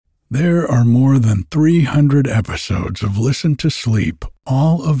There are more than 300 episodes of Listen to Sleep,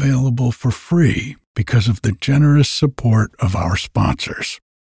 all available for free because of the generous support of our sponsors.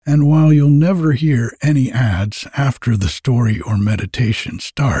 And while you'll never hear any ads after the story or meditation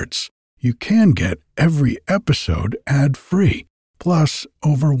starts, you can get every episode ad-free, plus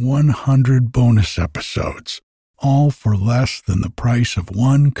over 100 bonus episodes, all for less than the price of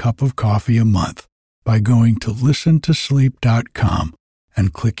one cup of coffee a month by going to listentosleep.com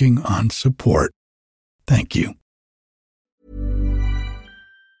and clicking on support. Thank you.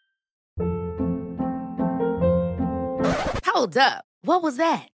 Hold up. What was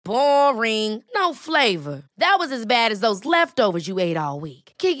that? Boring. No flavor. That was as bad as those leftovers you ate all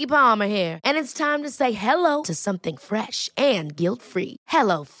week. Keke Palmer here, and it's time to say hello to something fresh and guilt-free.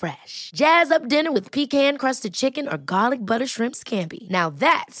 Hello Fresh. Jazz up dinner with pecan-crusted chicken or garlic butter shrimp scampi. Now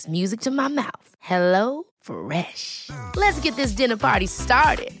that's music to my mouth. Hello Fresh. Let's get this dinner party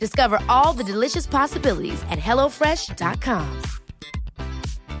started. Discover all the delicious possibilities at hellofresh.com.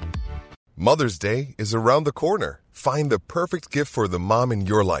 Mother's Day is around the corner. Find the perfect gift for the mom in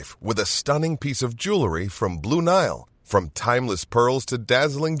your life with a stunning piece of jewelry from Blue Nile. From timeless pearls to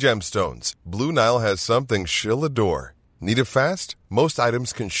dazzling gemstones, Blue Nile has something she'll adore. Need it fast? Most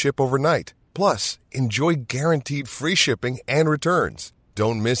items can ship overnight. Plus, enjoy guaranteed free shipping and returns.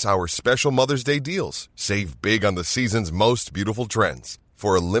 Don't miss our special Mother's Day deals. Save big on the season's most beautiful trends.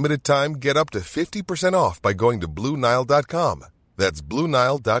 For a limited time, get up to 50% off by going to BlueNile.com. That's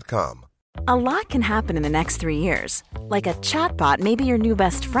BlueNile.com. A lot can happen in the next 3 years. Like a chatbot may be your new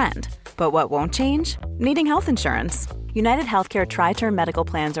best friend. But what won't change? Needing health insurance. United Healthcare Tri-Term Medical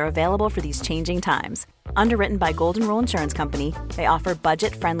Plans are available for these changing times. Underwritten by Golden Rule Insurance Company, they offer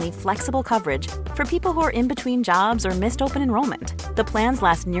budget-friendly, flexible coverage for people who are in between jobs or missed open enrollment. The plans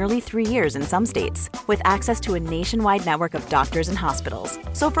last nearly 3 years in some states, with access to a nationwide network of doctors and hospitals.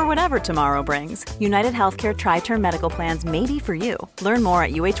 So for whatever tomorrow brings, United Healthcare Tri-Term Medical Plans may be for you. Learn more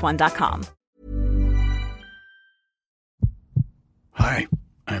at uh1.com. Hi,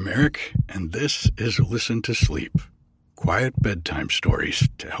 I'm Eric, and this is Listen to Sleep. Quiet bedtime stories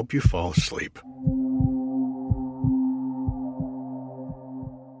to help you fall asleep.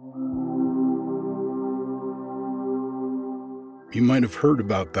 You might have heard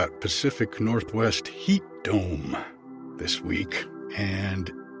about that Pacific Northwest heat dome this week,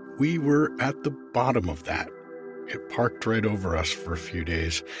 and we were at the bottom of that. It parked right over us for a few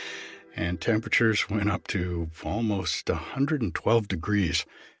days, and temperatures went up to almost 112 degrees.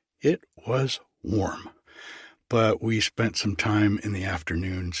 It was warm, but we spent some time in the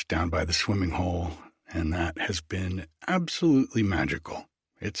afternoons down by the swimming hole, and that has been absolutely magical.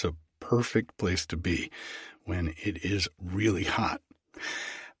 It's a perfect place to be when it is really hot.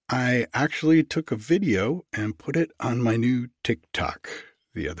 I actually took a video and put it on my new TikTok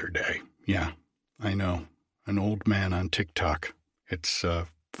the other day. Yeah, I know, an old man on TikTok. It's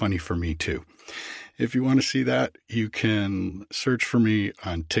funny for me too. If you want to see that, you can search for me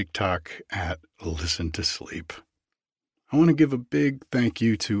on TikTok at Listen to Sleep. I want to give a big thank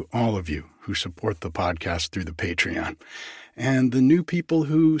you to all of you who support the podcast through the Patreon and the new people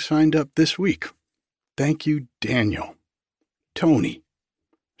who signed up this week. Thank you, Daniel, Tony,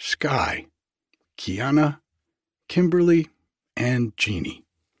 Sky, Kiana, Kimberly, and Jeannie.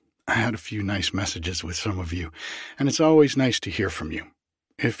 I had a few nice messages with some of you, and it's always nice to hear from you.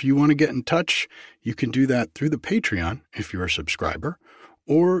 If you want to get in touch, you can do that through the Patreon if you're a subscriber,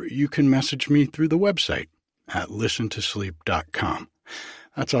 or you can message me through the website at listentosleep.com.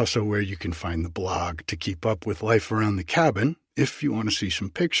 That's also where you can find the blog to keep up with life around the cabin if you want to see some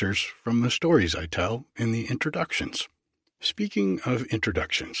pictures from the stories I tell in the introductions. Speaking of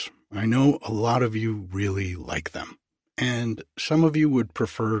introductions, I know a lot of you really like them, and some of you would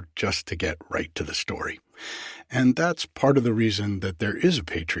prefer just to get right to the story. And that's part of the reason that there is a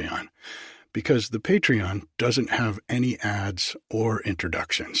Patreon, because the Patreon doesn't have any ads or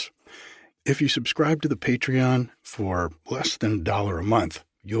introductions. If you subscribe to the Patreon for less than $1 a month,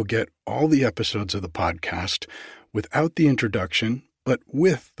 you'll get all the episodes of the podcast without the introduction, but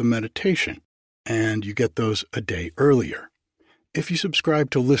with the meditation, and you get those a day earlier. If you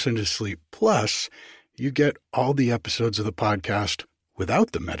subscribe to Listen to Sleep Plus, you get all the episodes of the podcast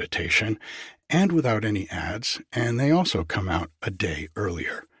without the meditation and without any ads, and they also come out a day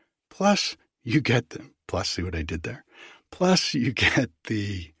earlier. Plus, you get them. Plus, see what I did there? Plus, you get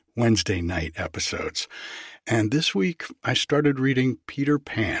the Wednesday night episodes. And this week, I started reading Peter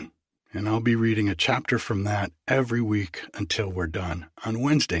Pan, and I'll be reading a chapter from that every week until we're done on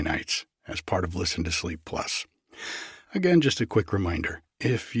Wednesday nights as part of Listen to Sleep Plus. Again, just a quick reminder,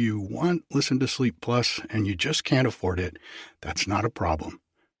 if you want Listen to Sleep Plus and you just can't afford it, that's not a problem.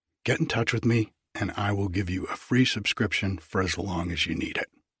 get in touch with me, and I will give you a free subscription for as long as you need it.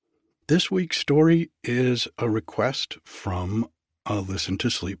 This week's story is a request from a Listen to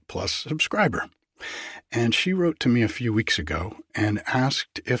Sleep Plus subscriber. And she wrote to me a few weeks ago and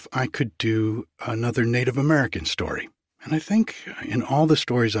asked if I could do another Native American story. And I think in all the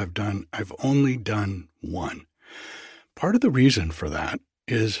stories I've done, I've only done one. Part of the reason for that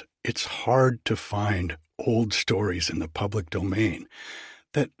is it's hard to find old stories in the public domain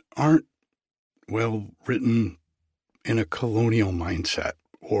that aren't, well, written in a colonial mindset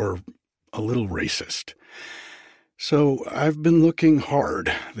or a little racist. So I've been looking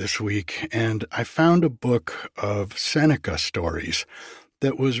hard this week, and I found a book of Seneca stories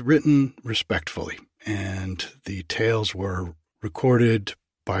that was written respectfully, and the tales were recorded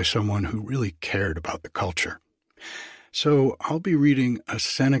by someone who really cared about the culture. So I'll be reading a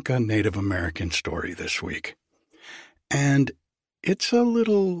Seneca Native American story this week. And it's a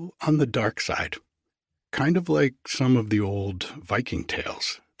little on the dark side, kind of like some of the old Viking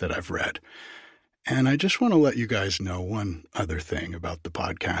tales that I've read. And I just want to let you guys know one other thing about the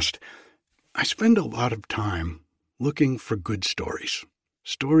podcast. I spend a lot of time looking for good stories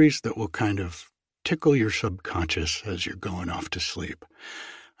that will kind of tickle your subconscious as you're going off to sleep.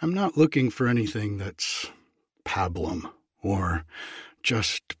 I'm not looking for anything that's pablum or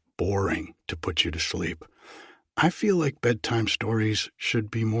just boring to put you to sleep. I feel like bedtime stories should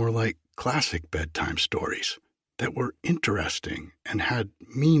be more like classic bedtime stories that were interesting and had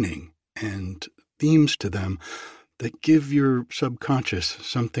meaning and themes to them that give your subconscious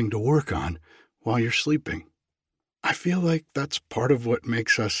something to work on while you're sleeping. I feel like that's part of what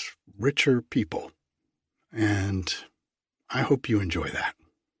makes us richer people, and I hope you enjoy that.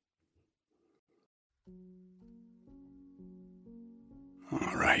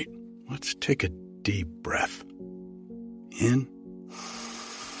 All right, let's take a deep breath. In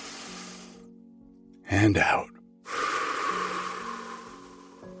and out.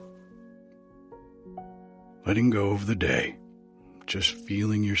 Letting go of the day, just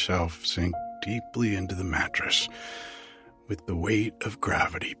feeling yourself sink deeply into the mattress with the weight of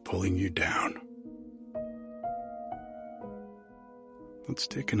gravity pulling you down. Let's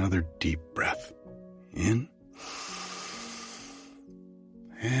take another deep breath. In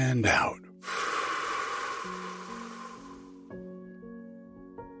and out.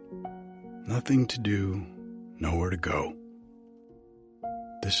 Nothing to do, nowhere to go.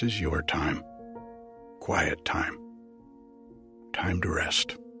 This is your time. Quiet time. Time to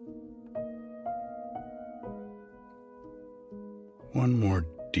rest. One more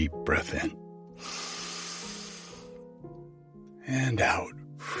deep breath in. And out.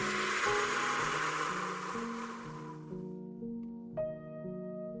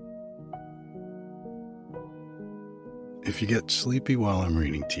 If you get sleepy while I'm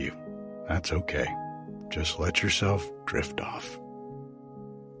reading to you, that's okay. Just let yourself drift off.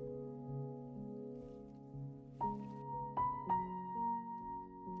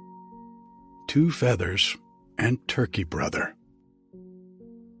 Two Feathers and Turkey Brother.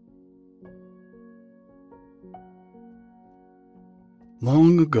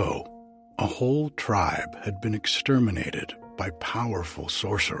 Long ago, a whole tribe had been exterminated by powerful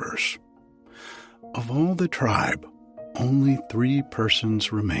sorcerers. Of all the tribe, only 3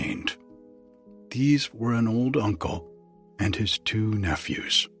 persons remained. These were an old uncle and his 2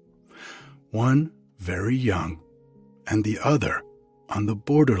 nephews, one very young and the other on the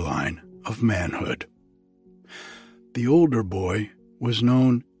borderline of manhood. The older boy was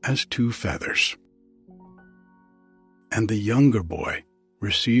known as Two Feathers, and the younger boy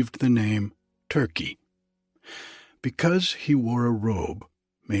received the name Turkey because he wore a robe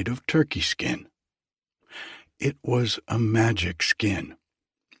made of turkey skin. It was a magic skin,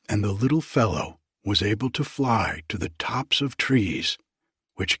 and the little fellow was able to fly to the tops of trees,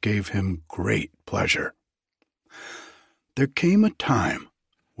 which gave him great pleasure. There came a time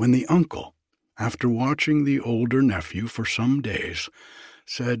when the uncle, after watching the older nephew for some days,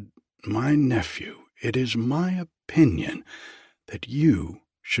 said, "My nephew, it is my opinion that you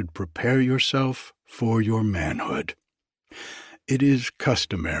should prepare yourself for your manhood. It is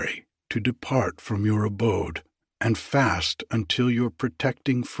customary to depart from your abode and fast until your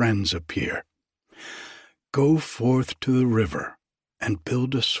protecting friends appear. Go forth to the river and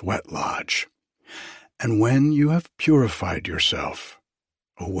build a sweat lodge, and when you have purified yourself,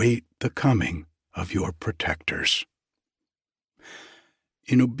 await the coming of your protectors."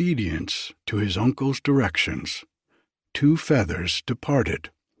 In obedience to his uncle's directions, Two Feathers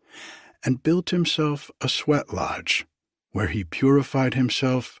departed and built himself a sweat lodge where he purified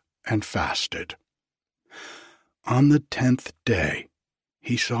himself and fasted. On the 10th day,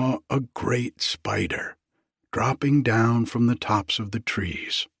 he saw a great spider dropping down from the tops of the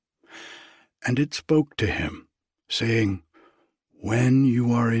trees, and it spoke to him, saying, "When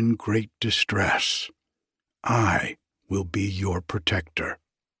you are in great distress, I will be your protector."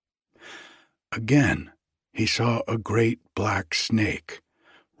 Again, he saw a great black snake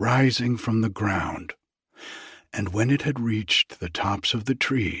rising from the ground, and when it had reached the tops of the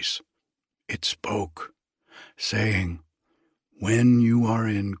trees, it spoke, saying, "When you are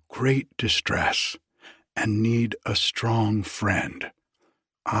in great distress and need a strong friend,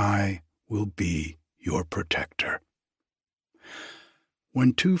 I will be your protector."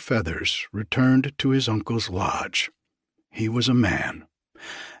 When Two Feathers returned to his uncle's lodge, he was a man,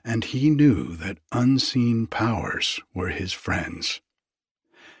 and he knew that unseen powers were his friends.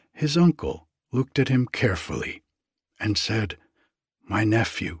 His uncle looked at him carefully and said, "My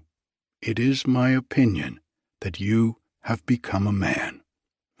nephew, it is my opinion that you have become a man.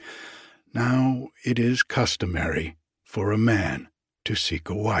 Now it is customary for a man to seek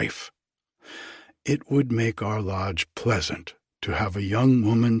a wife. It would make our lodge pleasant to have a young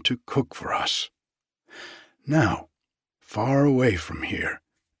woman to cook for us. Now, far away from here,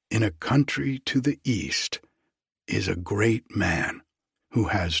 in a country to the east, is a great man who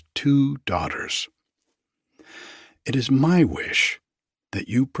has 2 daughters. It is my wish that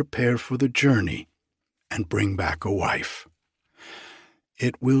you prepare for the journey and bring back a wife.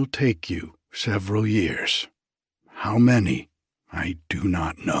 It will take you several years. How many, I do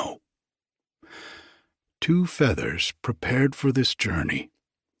not know." Two Feathers prepared for this journey,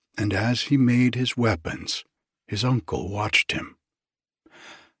 and as he made his weapons, his uncle watched him.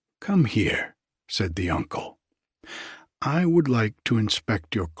 "Come here," said the uncle. "I would like to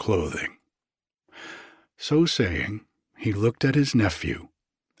inspect your clothing." So saying, he looked at his nephew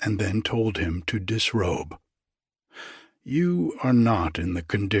and then told him to disrobe. "You are not in the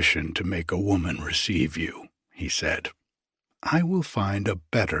condition to make a woman receive you," he said. "I will find a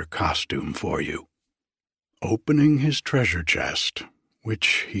better costume for you." Opening his treasure chest,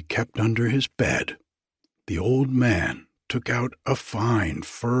 which he kept under his bed, the old man took out a fine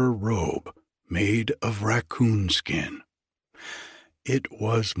fur robe made of raccoon skin. It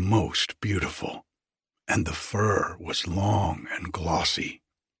was most beautiful, and the fur was long and glossy.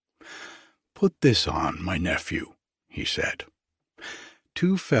 "Put this on, my nephew," he said.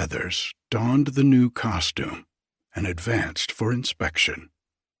 Two Feathers donned the new costume and advanced for inspection.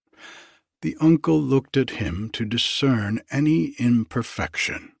 The uncle looked at him to discern any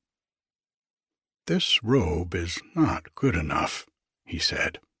imperfection. "This robe is not good enough," he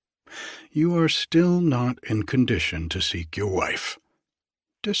said. "You are still not in condition to seek your wife.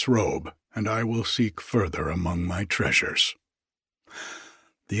 Disrobe, and I will seek further among my treasures."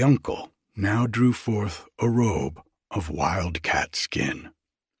 The uncle now drew forth a robe of wildcat skin.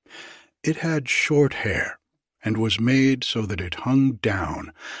 It had short hair, and was made so that it hung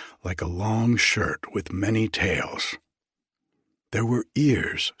down like a long shirt with many tails. There were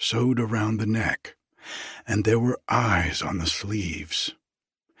ears sewed around the neck, and there were eyes on the sleeves.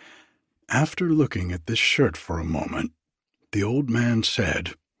 After looking at this shirt for a moment, the old man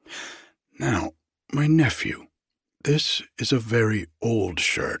said, "Now, my nephew, this is a very old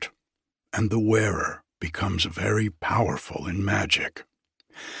shirt, and the wearer becomes very powerful in magic.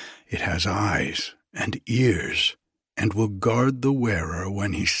 It has eyes and ears, and will guard the wearer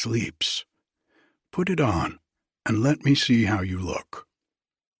when he sleeps. Put it on, and let me see how you look."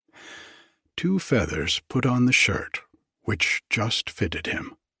 Two Feathers put on the shirt, which just fitted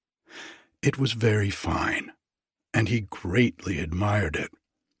him. It was very fine, and he greatly admired it,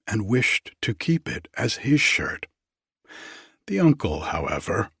 and wished to keep it as his shirt. The uncle,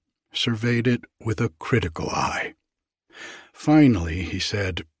 however, surveyed it with a critical eye. Finally, he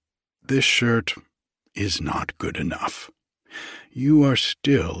said, "This shirt is not good enough. You are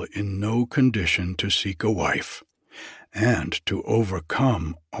still in no condition to seek a wife, and to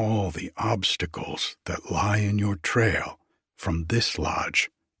overcome all the obstacles that lie in your trail from this lodge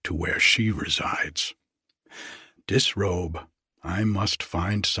to where she resides. Disrobe, I must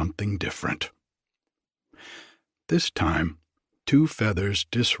find something different." This time, Two Feathers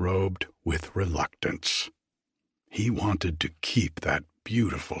disrobed with reluctance. He wanted to keep that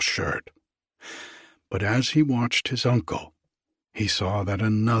beautiful shirt. But as he watched his uncle, he saw that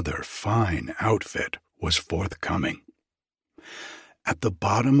another fine outfit was forthcoming. At the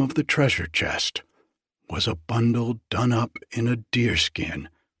bottom of the treasure chest was a bundle done up in a deerskin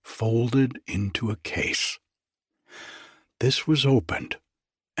folded into a case. This was opened,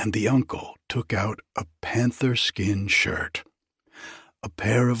 and the uncle took out a panther skin shirt, a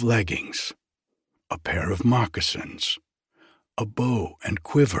pair of leggings, a pair of moccasins, a bow and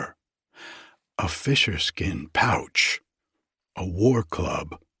quiver, a fisher skin pouch, a war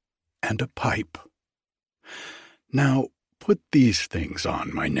club, and a pipe. "Now put these things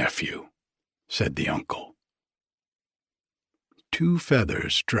on, my nephew," said the uncle. Two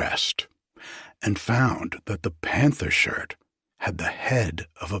Feathers dressed, and found that the panther shirt had the head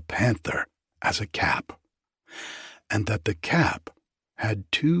of a panther as a cap, and that the cap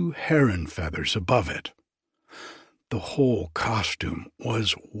had 2 heron feathers above it. The whole costume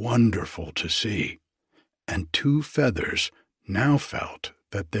was wonderful to see, and Two Feathers now felt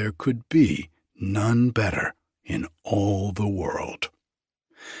that there could be none better in all the world.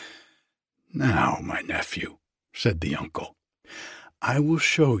 "Now, my nephew," said the uncle, "I will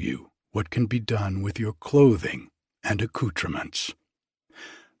show you what can be done with your clothing and accoutrements.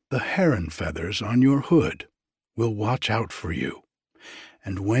 The heron feathers on your hood will watch out for you,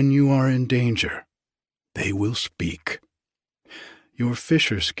 and when you are in danger, they will speak. Your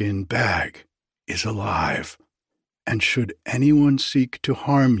fisher skin bag is alive, and should anyone seek to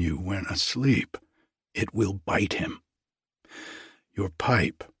harm you when asleep, it will bite him. Your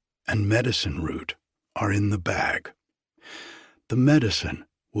pipe and medicine root are in the bag. The medicine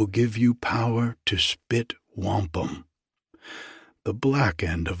will give you power to spit wampum. The black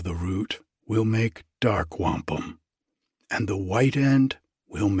end of the root will make dark wampum, and the white end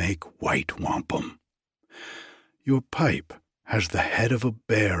will make white wampum. Your pipe has the head of a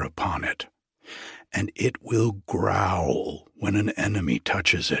bear upon it, and it will growl when an enemy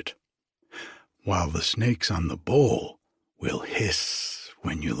touches it, while the snakes on the bowl will hiss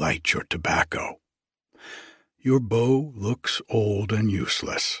when you light your tobacco. Your bow looks old and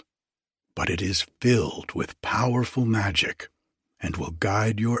useless, but it is filled with powerful magic and will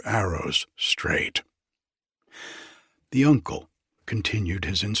guide your arrows straight." The uncle continued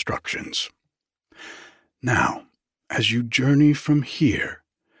his instructions. "Now, as you journey from here,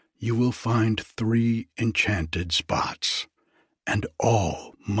 you will find 3 enchanted spots, and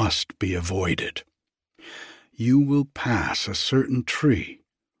all must be avoided. You will pass a certain tree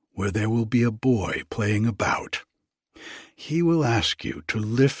where there will be a boy playing about. He will ask you to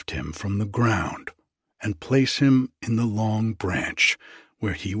lift him from the ground and place him in the long branch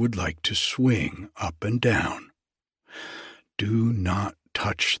where he would like to swing up and down. Do not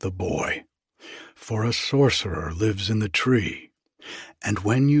touch the boy, for a sorcerer lives in the tree, and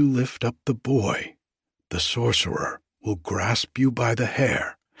when you lift up the boy, the sorcerer will grasp you by the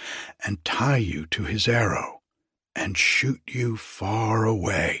hair and tie you to his arrow and shoot you far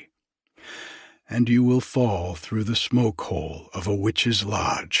away, and you will fall through the smoke hole of a witch's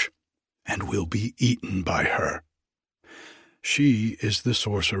lodge and will be eaten by her. She is the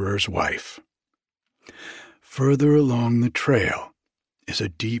sorcerer's wife. Further along the trail is a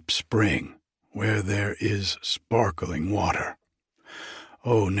deep spring where there is sparkling water.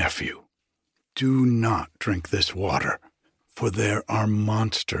 Oh, nephew, do not drink this water, for there are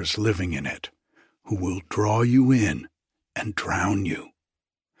monsters living in it who will draw you in and drown you.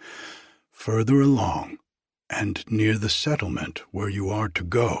 Further along, and near the settlement where you are to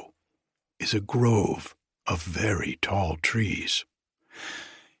go, is a grove of very tall trees.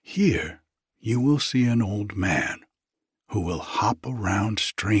 Here you will see an old man who will hop around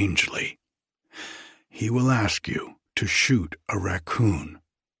strangely. He will ask you to shoot a raccoon.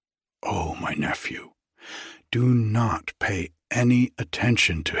 Oh, my nephew, do not pay any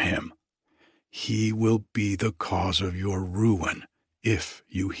attention to him. He will be the cause of your ruin if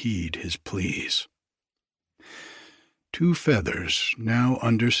you heed his pleas." Two Feathers now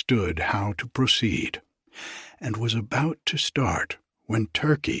understood how to proceed, and was about to start when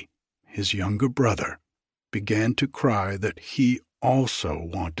Turkey, his younger brother, began to cry that he also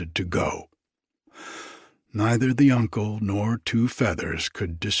wanted to go. Neither the uncle nor Two Feathers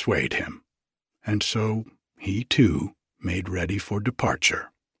could dissuade him, and so he too made ready for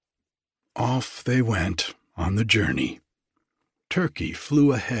departure. Off they went on the journey. Turkey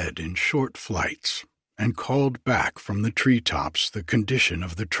flew ahead in short flights and called back from the treetops the condition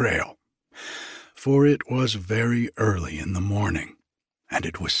of the trail, for it was very early in the morning, and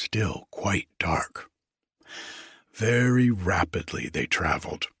it was still quite dark. Very rapidly they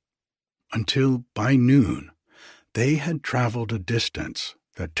traveled, until by noon they had traveled a distance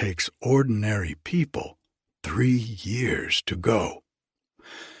that takes ordinary people 3 years to go.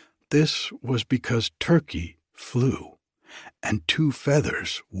 This was because Turkey flew, and Two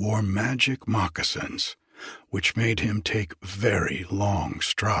Feathers wore magic moccasins, which made him take very long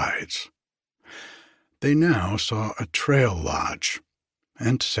strides. They now saw a trail lodge,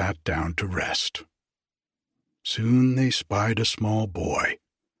 and sat down to rest. Soon they spied a small boy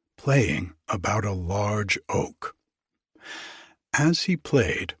playing about a large oak. As he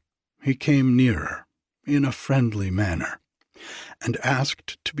played, he came nearer in a friendly manner and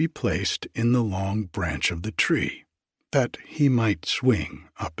asked to be placed in the long branch of the tree, that he might swing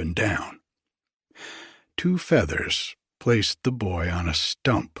up and down. Two Feathers placed the boy on a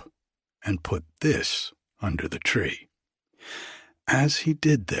stump and put this under the tree. As he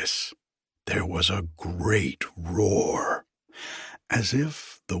did this, there was a great roar, as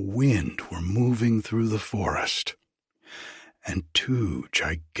if the wind were moving through the forest, and two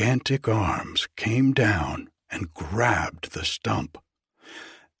gigantic arms came down and grabbed the stump,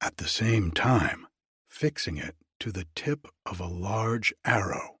 at the same time fixing it to the tip of a large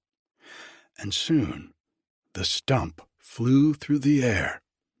arrow, and soon the stump flew through the air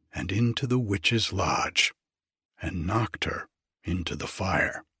and into the witch's lodge, and knocked her into the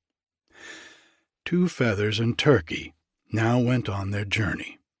fire. Two Feathers and Turkey now went on their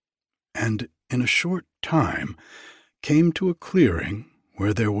journey, and in a short time came to a clearing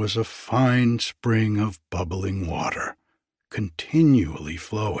where there was a fine spring of bubbling water, continually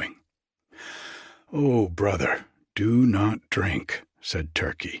flowing. "Oh, brother, do not drink," said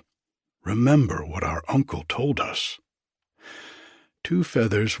Turkey. "Remember what our uncle told us." Two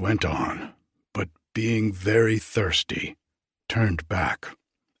Feathers went on, but being very thirsty, turned back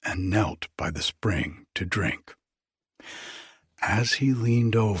and knelt by the spring to drink. As he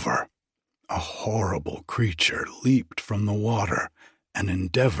leaned over, a horrible creature leaped from the water and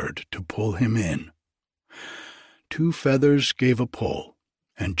endeavored to pull him in. Two Feathers gave a pull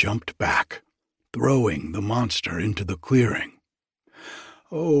and jumped back, throwing the monster into the clearing.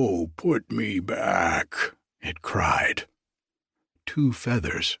 "Oh, put me back," it cried. Two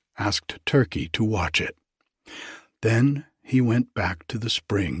Feathers asked Turkey to watch it. Then he went back to the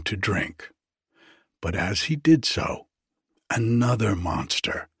spring to drink. But as he did so, another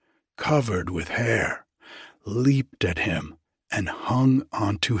monster, covered with hair, leaped at him and hung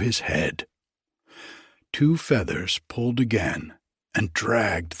onto his head. Two Feathers pulled again and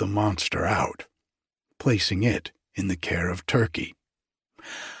dragged the monster out, placing it in the care of Turkey.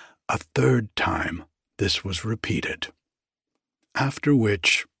 A third time this was repeated, after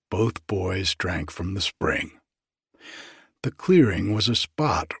which both boys drank from the spring. The clearing was a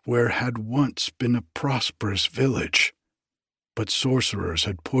spot where had once been a prosperous village, but sorcerers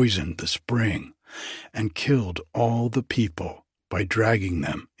had poisoned the spring and killed all the people by dragging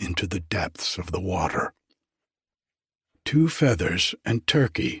them into the depths of the water. Two Feathers and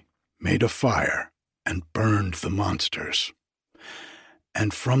Turkey made a fire and burned the monsters,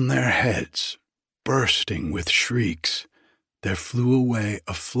 and from their heads, bursting with shrieks, there flew away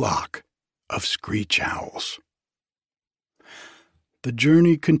a flock of screech owls. The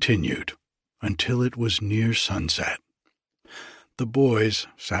journey continued until it was near sunset. The boys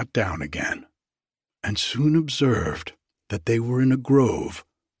sat down again, and soon observed that they were in a grove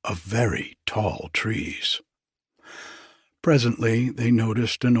of very tall trees. Presently they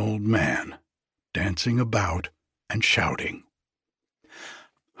noticed an old man dancing about and shouting,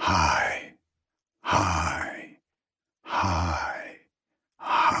 "High, high, high,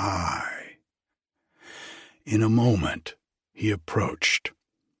 high." In a moment he approached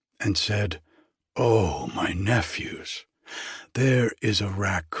and said, "Oh, my nephews, there is a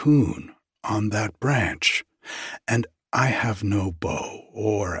raccoon on that branch, and I have no bow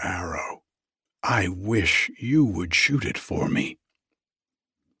or arrow. I wish you would shoot it for me."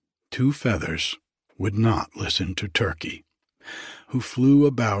 Two Feathers would not listen to Turkey, who flew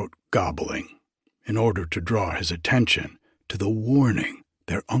about gobbling in order to draw his attention to the warning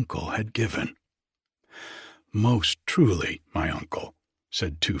their uncle had given. "Most truly, my uncle,"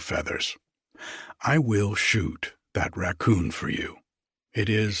 said Two Feathers, "I will shoot that raccoon for you. It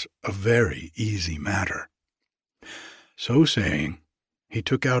is a very easy matter." So saying, he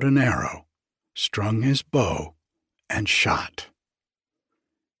took out an arrow, strung his bow, and shot.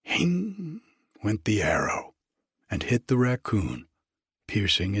 Hing went the arrow, and hit the raccoon,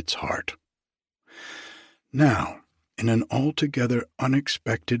 piercing its heart. Now, in an altogether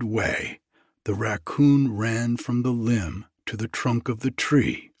unexpected way, the raccoon ran from the limb to the trunk of the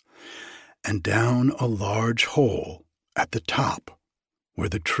tree, and down a large hole at the top, where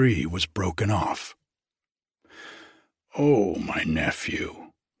the tree was broken off. "Oh, my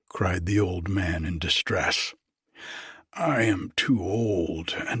nephew," cried the old man in distress, "I am too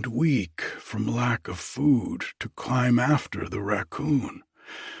old and weak from lack of food to climb after the raccoon,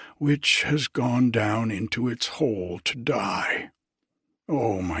 which has gone down into its hole to die.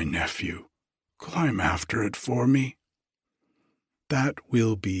 Oh, my nephew, climb after it for me." "That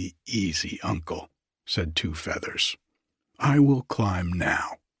will be easy, uncle," said Two Feathers. "I will climb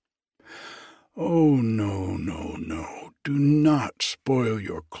now." "Oh, no, no, no, do not spoil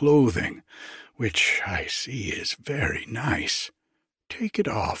your clothing, which I see is very nice. Take it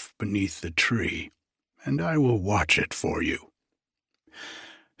off beneath the tree, and I will watch it for you."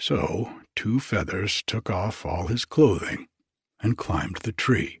 So 2 Feathers took off all his clothing and climbed the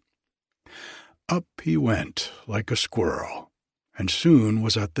tree. Up he went like a squirrel, and soon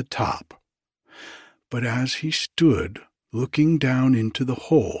was at the top. But as he stood looking down into the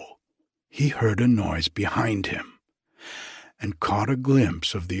hole, he heard a noise behind him, and caught a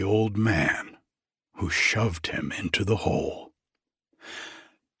glimpse of the old man, who shoved him into the hole.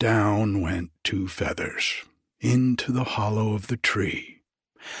 Down went 2 Feathers, into the hollow of the tree,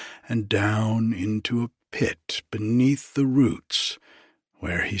 and down into a pit beneath the roots,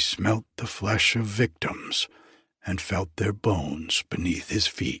 where he smelt the flesh of victims and felt their bones beneath his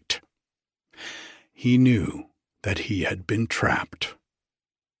feet. He knew that he had been trapped.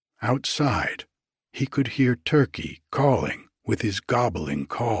 Outside, he could hear Turkey calling with his gobbling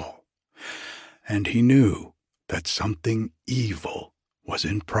call, and he knew that something evil was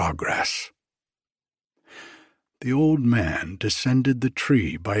in progress. The old man descended the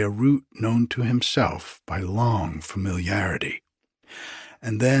tree by a route known to himself by long familiarity,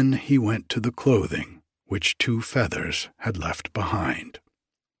 and then he went to the clothing which 2 Feathers had left behind.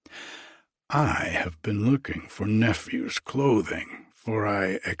 "I have been looking for nephew's clothing, for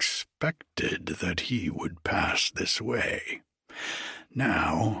I expected that he would pass this way.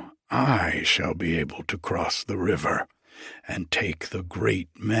 Now I shall be able to cross the river and take the great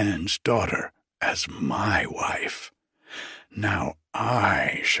man's daughter as my wife. Now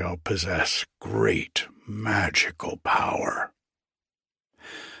I shall possess great magical power."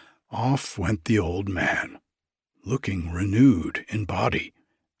 Off went the old man, looking renewed in body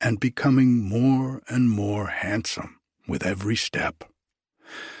and becoming more and more handsome with every step.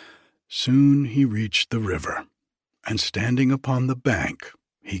 Soon he reached the river, and standing upon the bank,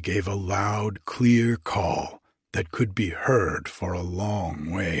 he gave a loud, clear call that could be heard for a long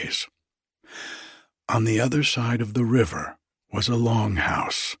ways. On the other side of the river was a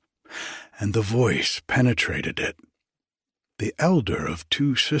longhouse, and the voice penetrated it. The elder of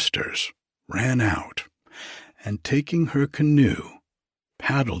 2 sisters ran out, and taking her canoe,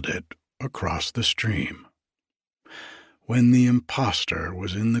 paddled it across the stream. When the impostor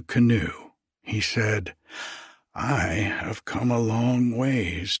was in the canoe, he said, "I have come a long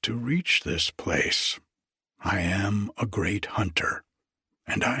ways to reach this place. I am a great hunter,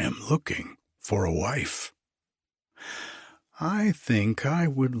 and I am looking for a wife." "I think I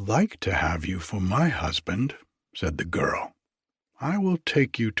would like to have you for my husband," said the girl. "I will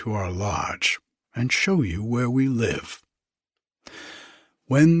take you to our lodge and show you where we live."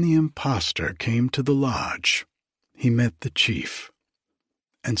 When the impostor came to the lodge, he met the chief,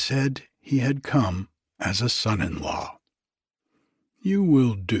 and said he had come as a son-in-law. "You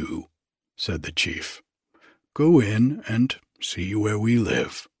will do," said the chief. "Go in and see where we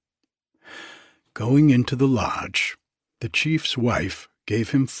live." Going into the lodge, the chief's wife gave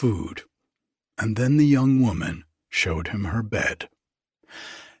him food, and then the young woman showed him her bed.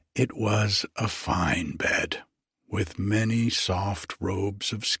 It was a fine bed, with many soft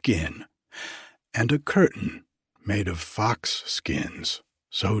robes of skin, and a curtain made of fox skins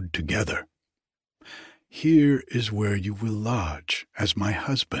sewed together. "Here is where you will lodge as my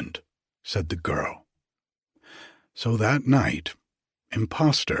husband," said the girl. So that night,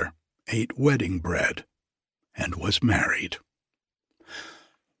 Impostor ate wedding bread and was married.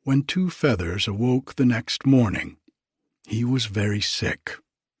 When 2 Feathers awoke the next morning, he was very sick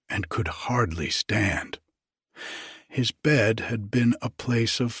and could hardly stand. His bed had been a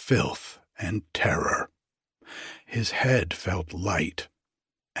place of filth and terror. His head felt light,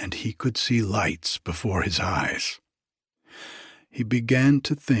 and he could see lights before his eyes. He began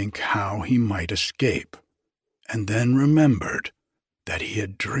to think how he might escape, and then remembered that he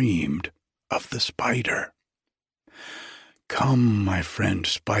had dreamed of the spider. "Come, my friend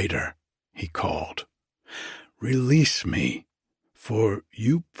Spider," he called. "Release me, for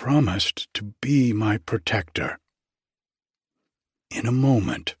you promised to be my protector." In a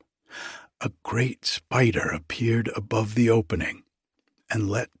moment, a great spider appeared above the opening and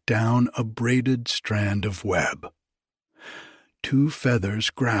let down a braided strand of web. 2 Feathers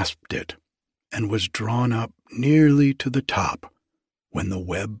grasped it and was drawn up nearly to the top when the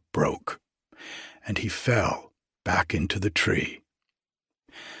web broke, and he fell back into the tree.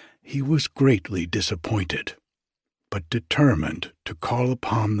 He was greatly disappointed, but determined to call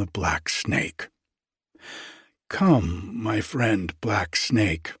upon the Black Snake. "Come, my friend Black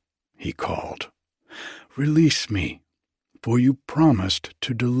Snake," he called. "Release me, for you promised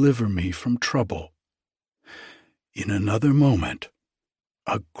to deliver me from trouble." In another moment,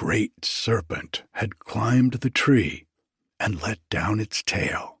 a great serpent had climbed the tree and let down its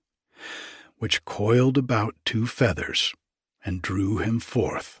tail, which coiled about 2 feathers and drew him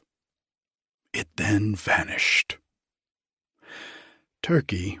forth. It then vanished.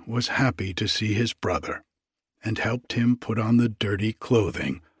 Turkey was happy to see his brother, and helped him put on the dirty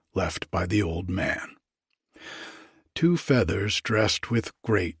clothing left by the old man. 2 feathers dressed with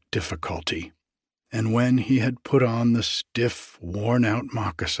great difficulty, and when he had put on the stiff, worn-out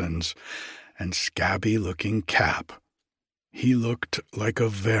moccasins and scabby-looking cap, he looked like a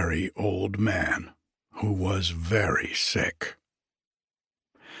very old man who was very sick.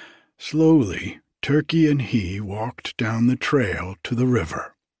 Slowly, Turkey and he walked down the trail to the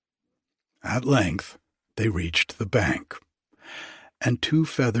river. At length, they reached the bank, and 2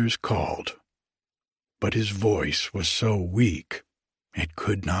 feathers called, but his voice was so weak it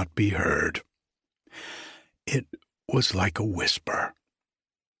could not be heard. It was like a whisper.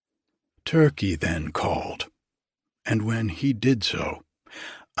 Turkey then called, and when he did so,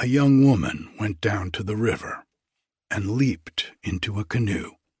 a young woman went down to the river and leaped into a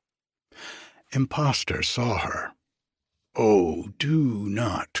canoe. Impostor saw her. "Oh, do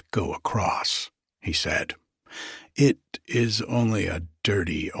not go across," he said. "It is only a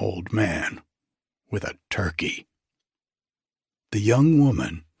dirty old man with a turkey." The young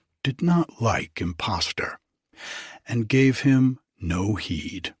woman did not like Impostor, and gave him no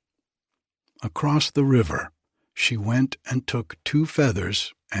heed. Across the river, she went and took 2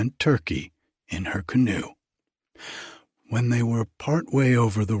 feathers and Turkey in her canoe. When they were part way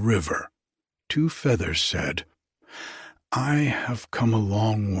over the river, 2 feathers said, "I have come a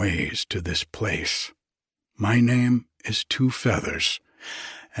long ways to this place. My name is 2 feathers,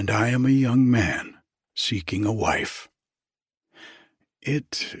 and I am a young man seeking a wife."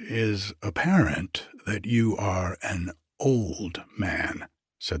 "It is apparent that you are an old man,"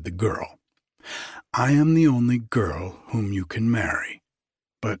 said the girl. "I am the only girl whom you can marry.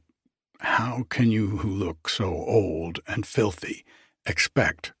 But how can you who look so old and filthy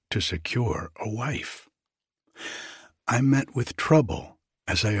expect to secure a wife?" "I met with trouble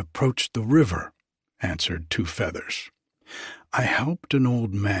as I approached the river," answered 2 feathers. "I helped an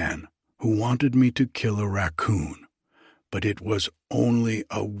old man who wanted me to kill a raccoon, but it was only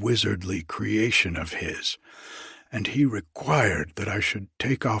a wizardly creation of his, and he required that I should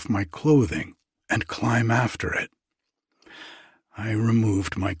take off my clothing and climb after it. I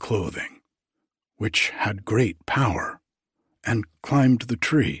removed my clothing, which had great power, and climbed the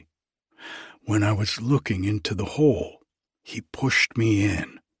tree. When I was looking into the hole, he pushed me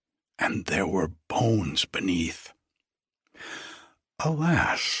in, and there were bones beneath."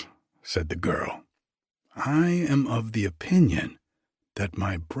 "Alas," said the girl, "I am of the opinion that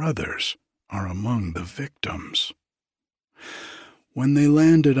my brothers are among the victims." When they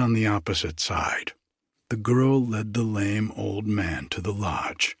landed on the opposite side, the girl led the lame old man to the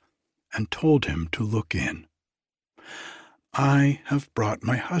lodge and told him to look in. "I have brought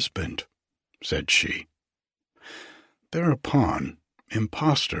my husband," said she. Thereupon,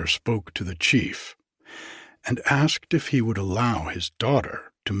 Impostor spoke to the chief and asked if he would allow his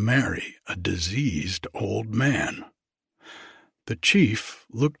daughter to marry a diseased old man. The chief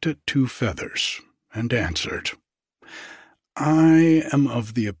looked at 2 feathers and answered, "I am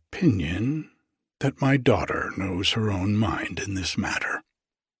of the opinion that my daughter knows her own mind in this matter."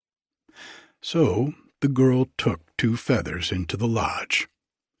 So the girl took 2 feathers into the lodge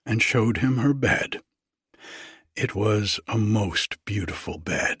and showed him her bed. It was a most beautiful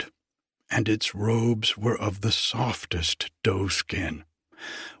bed, and its robes were of the softest doeskin,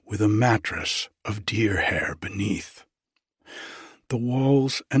 with a mattress of deer hair beneath. The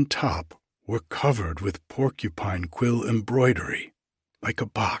walls and top were covered with porcupine quill embroidery, like a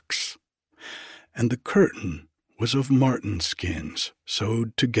box, and the curtain was of marten skins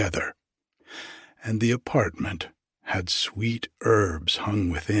sewed together, and the apartment had sweet herbs hung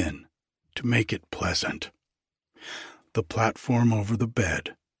within to make it pleasant. The platform over the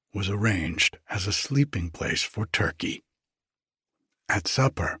bed was arranged as a sleeping place for Turkey. At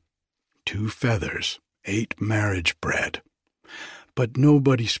supper, 2 feathers ate marriage bread, but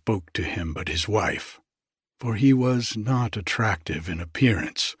nobody spoke to him but his wife, for he was not attractive in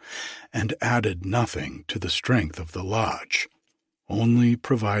appearance, and added nothing to the strength of the lodge, only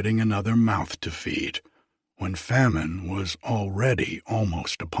providing another mouth to feed, when famine was already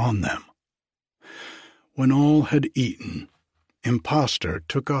almost upon them. When all had eaten, Impostor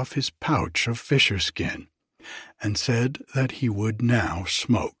took off his pouch of fisher skin, and said that he would now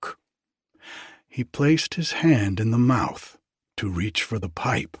smoke. He placed his hand in the mouth to reach for the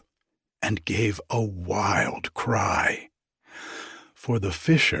pipe, and gave a wild cry, for the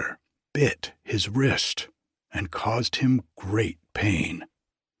fisher bit his wrist and caused him great pain.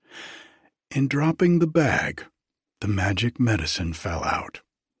 In dropping the bag, the magic medicine fell out,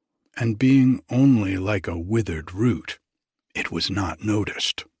 and being only like a withered root, it was not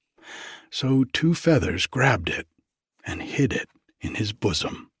noticed. So Two Feathers grabbed it and hid it in his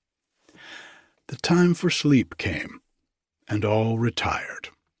bosom. The time for sleep came, and all retired.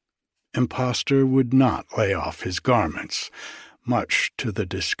 Impostor would not lay off his garments, much to the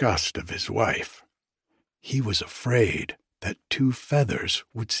disgust of his wife. He was afraid that Two Feathers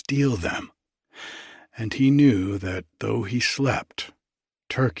would steal them, and he knew that though he slept,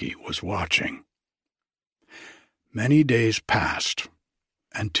 Turkey was watching. Many days passed,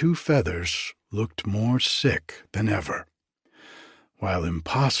 and Two Feathers looked more sick than ever, while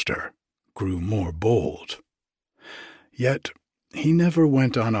Impostor grew more bold. Yet he never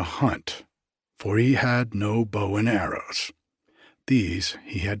went on a hunt, for he had no bow and arrows. These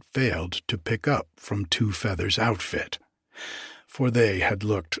he had failed to pick up from Two Feathers' outfit, for they had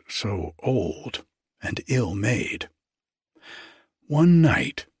looked so old and ill-made. One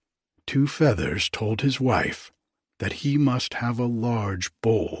night, Two Feathers told his wife that he must have a large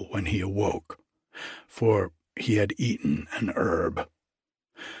bowl when he awoke, for he had eaten an herb.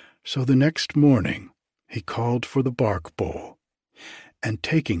 So the next morning he called for the bark bowl, and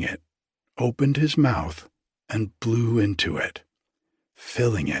taking it, opened his mouth and blew into it,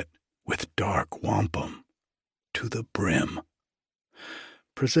 filling it with dark wampum to the brim.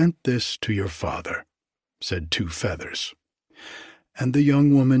 "Present this to your father," said Two Feathers, and the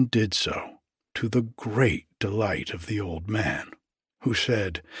young woman did so, to the great delight of the old man, who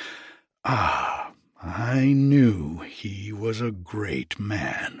said, "Ah, I knew he was a great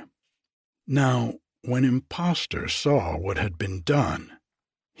man." Now, when Impostor saw what had been done,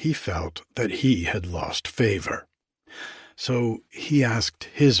 he felt that he had lost favor. So he asked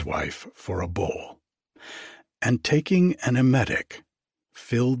his wife for a bowl, and taking an emetic,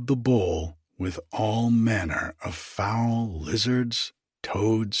 filled the bowl with all manner of foul lizards,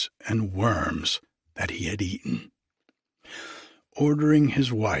 toads, and worms that he had eaten. Ordering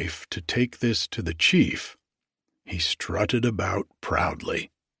his wife to take this to the chief, he strutted about proudly.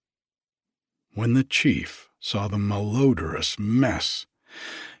 When the chief saw the malodorous mess,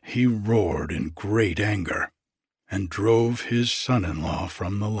 he roared in great anger and drove his son-in-law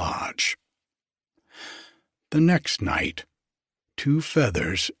from the lodge. The next night, Two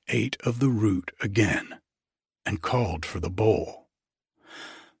Feathers ate of the root again and called for the bowl.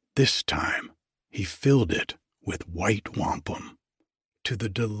 This time he filled it with white wampum, to the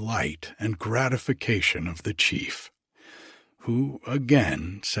delight and gratification of the chief, who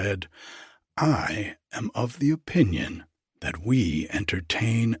again said, "I am of the opinion that we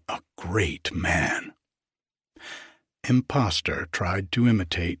entertain a great man." Impostor tried to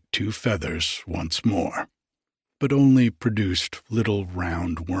imitate Two Feathers once more, but only produced little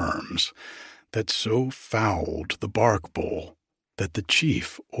round worms that so fouled the bark bowl that the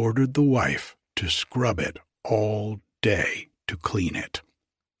chief ordered the wife to scrub it all day to clean it.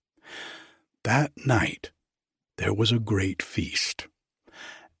 That night there was a great feast,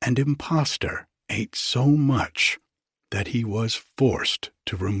 and Impostor ate so much that he was forced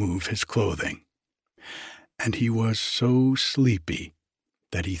to remove his clothing, and he was so sleepy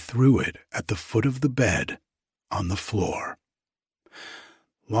that he threw it at the foot of the bed on the floor.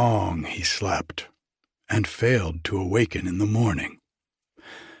 Long he slept, and failed to awaken in the morning.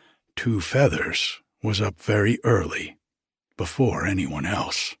 Two Feathers was up very early, before anyone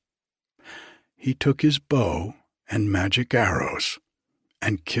else. He took his bow and magic arrows,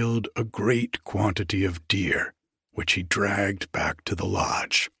 and killed a great quantity of deer, which he dragged back to the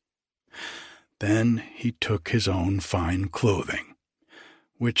lodge. Then he took his own fine clothing,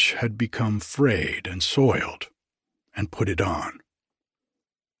 which had become frayed and soiled, and put it on.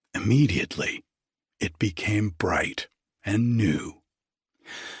 Immediately it became bright and new.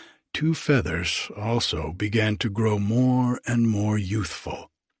 Two Feathers also began to grow more and more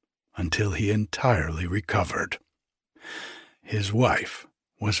youthful, until he entirely recovered. His wife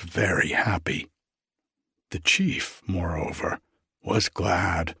was very happy. The chief, moreover, was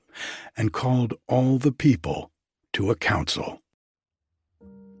glad, and called all the people to a council.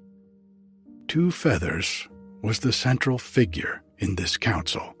 Two Feathers was the central figure in this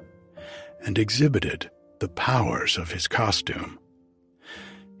council, and exhibited the powers of his costume.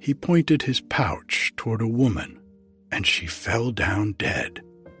 He pointed his pouch toward a woman, and she fell down dead.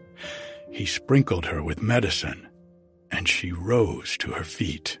 He sprinkled her with medicine, and she rose to her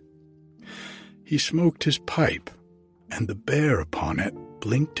feet. He smoked his pipe, and the bear upon it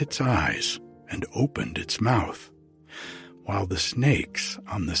blinked its eyes and opened its mouth, while the snakes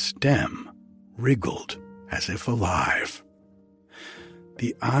on the stem wriggled as if alive.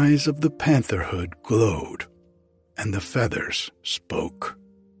 The eyes of the pantherhood glowed, and the feathers spoke.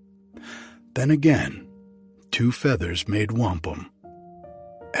 Then again, 2 feathers made wampum.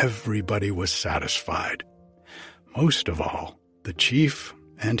 Everybody was satisfied, most of all the chief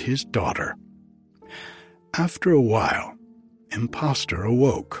and his daughter. After a while, Imposter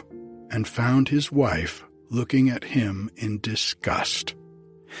awoke and found his wife looking at him in disgust.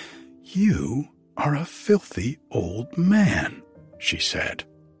 "You are a filthy old man," she said.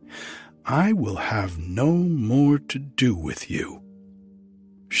 "I will have no more to do with you."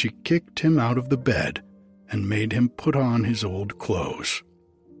 She kicked him out of the bed and made him put on his old clothes.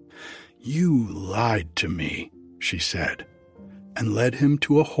 "You lied to me," she said, and led him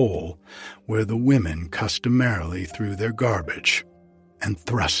to a hole where the women customarily threw their garbage, and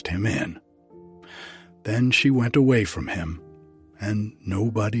thrust him in. Then she went away from him, and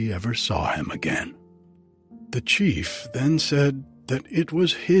nobody ever saw him again. The chief then said that it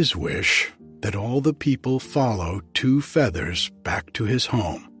was his wish that all the people follow 2 feathers back to his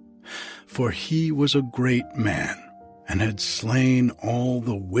home, for he was a great man and had slain all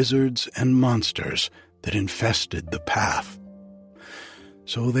the wizards and monsters that infested the path.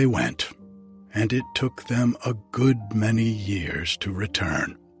 So they went, and it took them a good many years to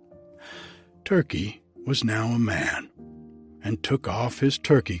return. Turkey was now a man, and took off his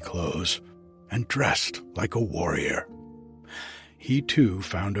turkey clothes and dressed like a warrior. He too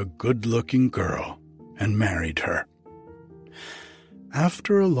found a good-looking girl and married her.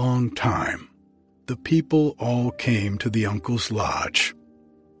 After a long time, the people all came to the uncle's lodge,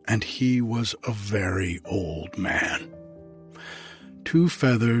 and he was a very old man. 2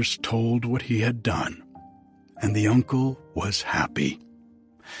 feathers told what he had done, and the uncle was happy.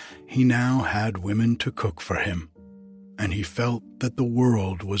 He now had women to cook for him, and he felt that the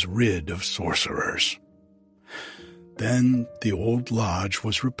world was rid of sorcerers. Then the old lodge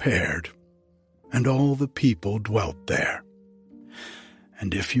was repaired, and all the people dwelt there.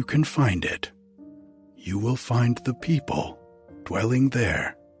 And if you can find it, you will find the people dwelling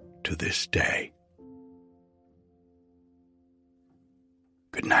there to this day.